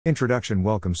Introduction.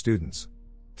 Welcome students.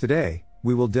 Today,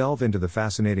 we will delve into the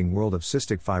fascinating world of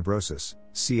cystic fibrosis,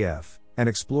 CF, and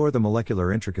explore the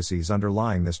molecular intricacies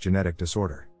underlying this genetic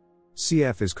disorder.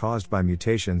 CF is caused by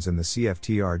mutations in the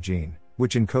CFTR gene,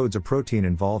 which encodes a protein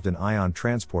involved in ion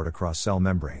transport across cell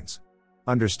membranes.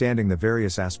 Understanding the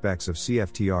various aspects of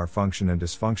CFTR function and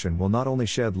dysfunction will not only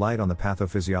shed light on the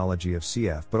pathophysiology of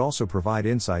CF but also provide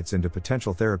insights into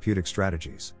potential therapeutic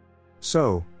strategies.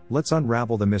 So, let's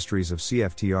unravel the mysteries of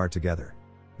CFTR together.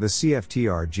 The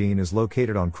CFTR gene is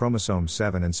located on chromosome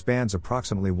 7 and spans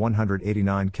approximately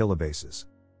 189 kilobases.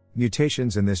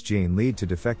 Mutations in this gene lead to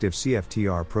defective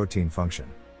CFTR protein function.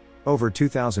 Over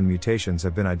 2,000 mutations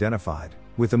have been identified,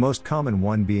 with the most common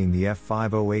one being the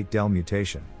F508del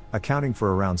mutation, accounting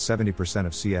for around 70%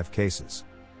 of CF cases.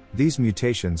 These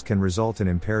mutations can result in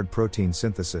impaired protein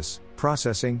synthesis,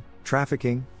 processing,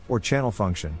 trafficking, or channel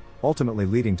function, ultimately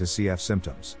leading to CF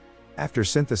symptoms. After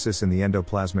synthesis in the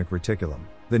endoplasmic reticulum,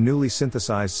 the newly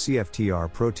synthesized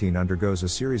CFTR protein undergoes a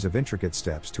series of intricate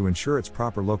steps to ensure its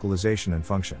proper localization and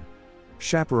function.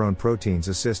 Chaperone proteins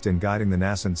assist in guiding the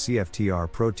nascent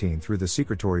CFTR protein through the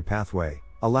secretory pathway,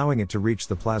 allowing it to reach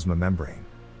the plasma membrane.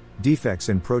 Defects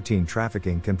in protein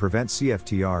trafficking can prevent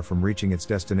CFTR from reaching its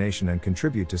destination and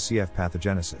contribute to CF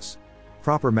pathogenesis.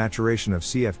 Proper maturation of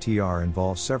CFTR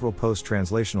involves several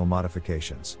post-translational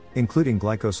modifications, including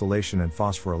glycosylation and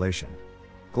phosphorylation.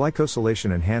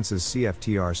 Glycosylation enhances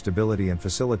CFTR stability and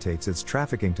facilitates its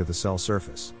trafficking to the cell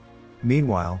surface.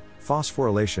 Meanwhile,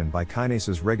 phosphorylation by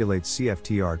kinases regulates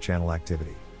CFTR channel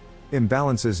activity.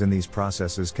 Imbalances in these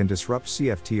processes can disrupt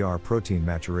CFTR protein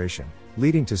maturation,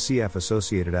 leading to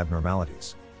CF-associated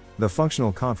abnormalities. The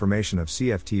functional conformation of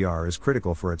CFTR is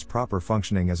critical for its proper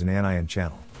functioning as an anion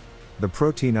channel. The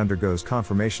protein undergoes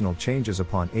conformational changes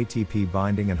upon ATP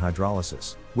binding and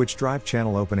hydrolysis, which drive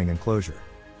channel opening and closure.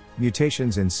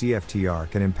 Mutations in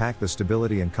CFTR can impact the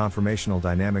stability and conformational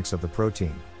dynamics of the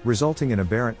protein, resulting in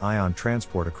aberrant ion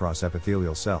transport across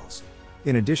epithelial cells.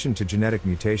 In addition to genetic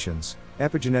mutations,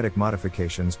 epigenetic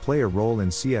modifications play a role in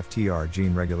CFTR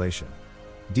gene regulation.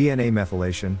 DNA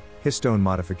methylation, histone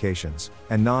modifications,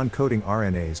 and non-coding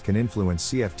RNAs can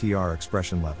influence CFTR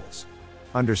expression levels.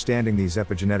 Understanding these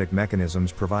epigenetic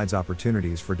mechanisms provides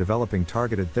opportunities for developing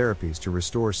targeted therapies to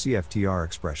restore CFTR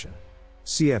expression.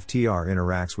 CFTR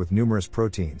interacts with numerous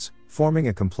proteins, forming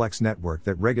a complex network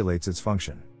that regulates its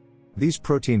function. These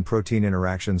protein-protein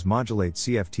interactions modulate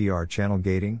CFTR channel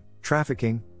gating,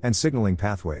 trafficking, and signaling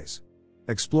pathways.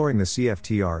 Exploring the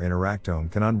CFTR interactome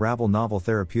can unravel novel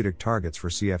therapeutic targets for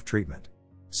CF treatment.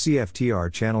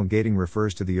 CFTR channel gating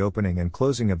refers to the opening and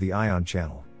closing of the ion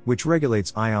channel, which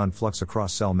regulates ion flux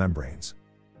across cell membranes.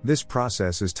 This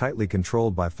process is tightly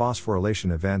controlled by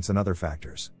phosphorylation events and other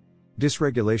factors.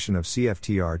 Dysregulation of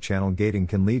CFTR channel gating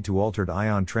can lead to altered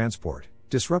ion transport,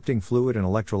 disrupting fluid and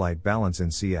electrolyte balance in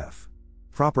CF.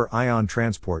 Proper ion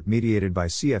transport mediated by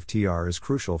CFTR is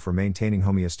crucial for maintaining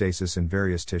homeostasis in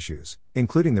various tissues,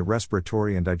 including the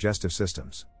respiratory and digestive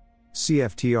systems.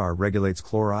 CFTR regulates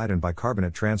chloride and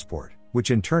bicarbonate transport,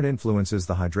 which in turn influences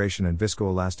the hydration and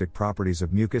viscoelastic properties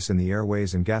of mucus in the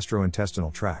airways and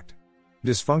gastrointestinal tract.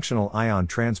 Dysfunctional ion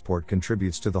transport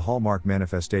contributes to the hallmark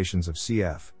manifestations of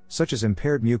CF, such as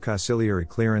impaired mucociliary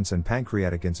clearance and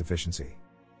pancreatic insufficiency.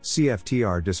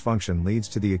 CFTR dysfunction leads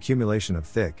to the accumulation of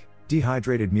thick,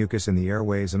 dehydrated mucus in the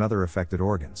airways and other affected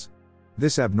organs.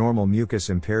 This abnormal mucus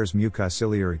impairs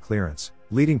mucociliary clearance,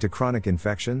 leading to chronic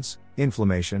infections,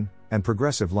 inflammation, and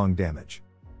progressive lung damage.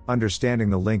 Understanding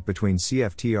the link between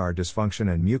CFTR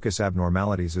dysfunction and mucus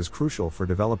abnormalities is crucial for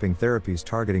developing therapies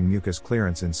targeting mucus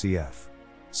clearance in CF.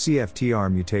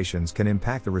 CFTR mutations can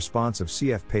impact the response of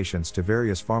CF patients to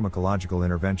various pharmacological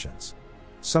interventions.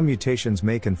 Some mutations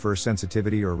may confer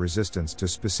sensitivity or resistance to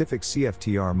specific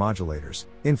CFTR modulators,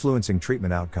 influencing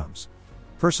treatment outcomes.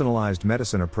 Personalized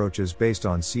medicine approaches based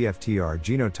on CFTR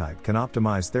genotype can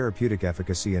optimize therapeutic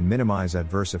efficacy and minimize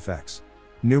adverse effects.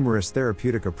 Numerous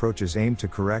therapeutic approaches aim to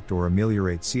correct or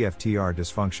ameliorate CFTR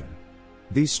dysfunction.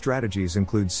 These strategies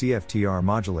include CFTR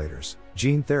modulators,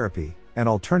 gene therapy, and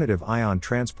alternative ion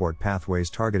transport pathways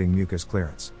targeting mucus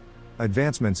clearance.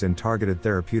 Advancements in targeted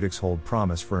therapeutics hold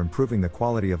promise for improving the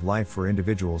quality of life for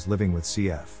individuals living with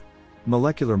CF.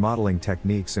 Molecular modeling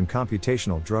techniques and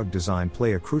computational drug design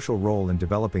play a crucial role in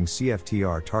developing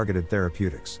CFTR-targeted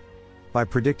therapeutics. By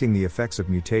predicting the effects of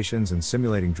mutations and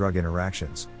simulating drug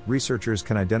interactions, researchers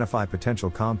can identify potential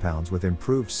compounds with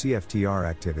improved CFTR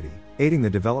activity, aiding the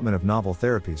development of novel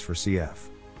therapies for CF.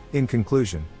 In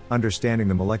conclusion, understanding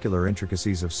the molecular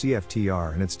intricacies of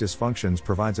CFTR and its dysfunctions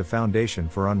provides a foundation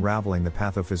for unraveling the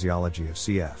pathophysiology of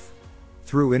CF.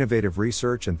 Through innovative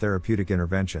research and therapeutic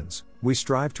interventions, we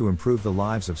strive to improve the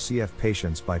lives of CF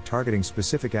patients by targeting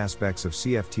specific aspects of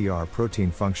CFTR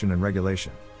protein function and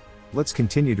regulation. Let's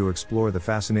continue to explore the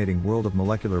fascinating world of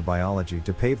molecular biology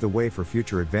to pave the way for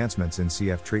future advancements in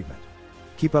CF treatment.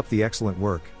 Keep up the excellent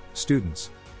work, students.